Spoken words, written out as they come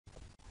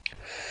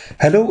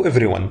Hello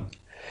everyone.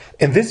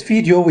 In this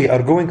video we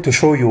are going to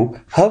show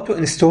you how to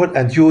install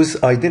and use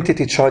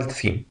Identity Child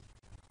theme.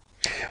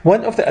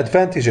 One of the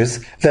advantages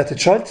that a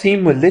child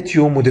theme will let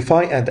you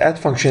modify and add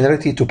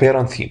functionality to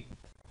parent theme.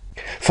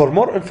 For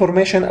more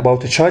information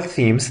about child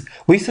themes,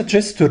 we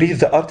suggest to read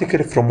the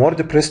article from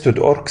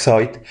WordPress.org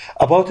site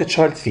about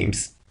child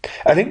themes.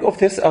 A link of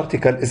this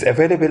article is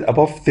available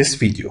above this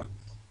video.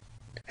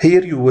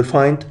 Here you will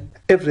find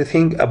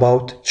everything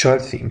about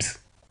child themes.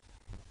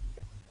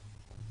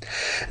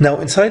 Now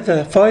inside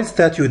the files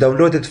that you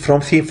downloaded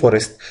from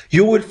ThemeForest,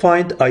 you will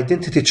find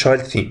Identity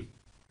Child theme.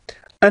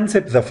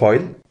 Unzip the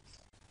file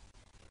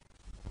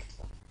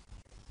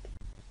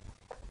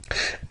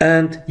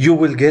and you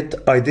will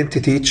get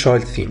Identity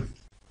Child theme.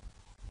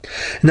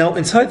 Now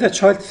inside the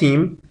child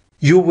theme,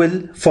 you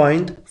will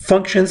find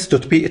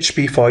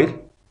functions.php file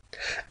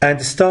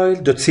and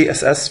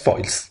style.css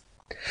files.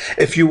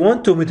 If you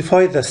want to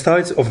modify the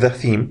styles of the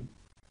theme,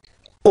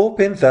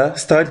 open the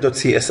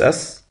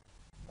style.css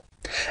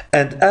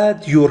and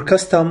add your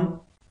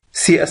custom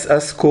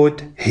CSS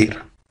code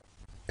here.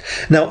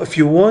 Now if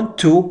you want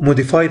to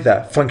modify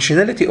the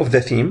functionality of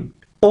the theme,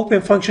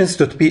 open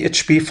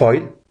functions.php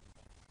file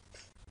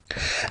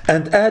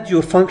and add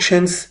your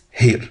functions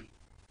here.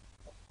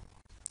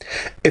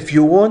 If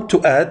you want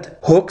to add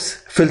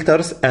hooks,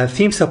 filters and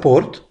theme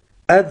support,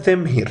 add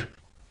them here.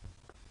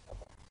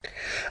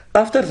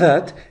 After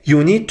that,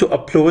 you need to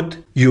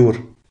upload your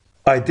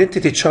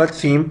Identity Child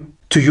theme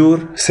to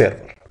your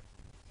server.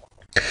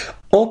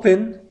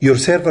 Open your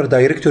server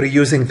directory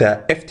using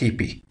the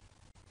FTP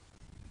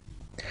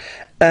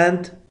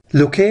and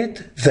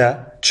locate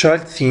the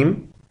child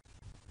theme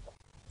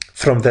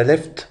from the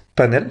left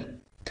panel,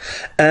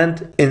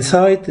 and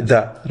inside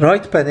the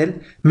right panel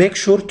make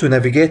sure to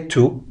navigate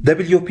to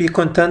WP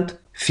Content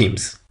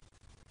Themes.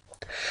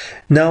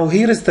 Now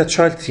here is the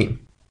child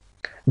theme.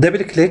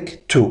 Double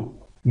click to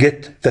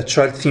get the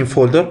child theme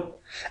folder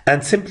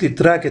and simply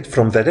drag it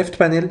from the left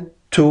panel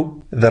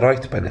to the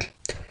right panel.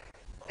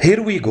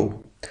 Here we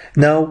go.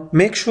 Now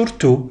make sure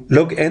to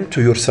log in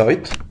to your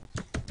site.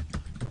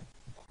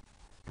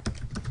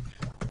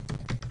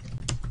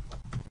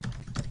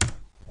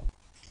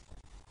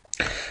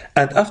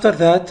 And after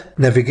that,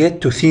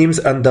 navigate to Themes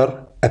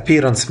under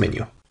Appearance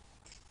menu.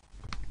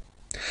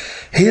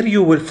 Here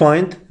you will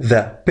find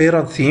the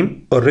parent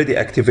theme already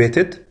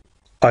activated,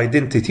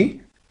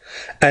 Identity,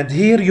 and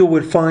here you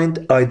will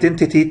find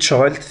Identity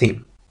Child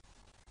theme.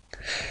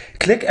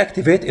 Click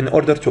Activate in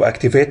order to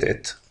activate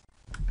it.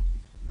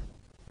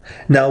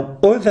 Now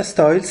all the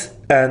styles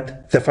and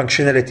the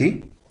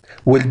functionality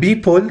will be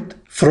pulled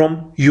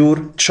from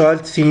your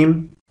child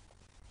theme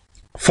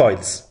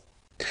files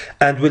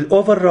and will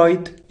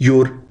override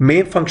your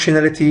main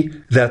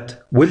functionality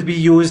that will be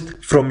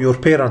used from your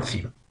parent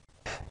theme.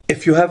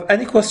 If you have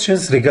any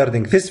questions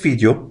regarding this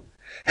video,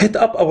 hit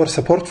up our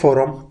support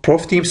forum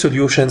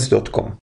profteamsolutions.com.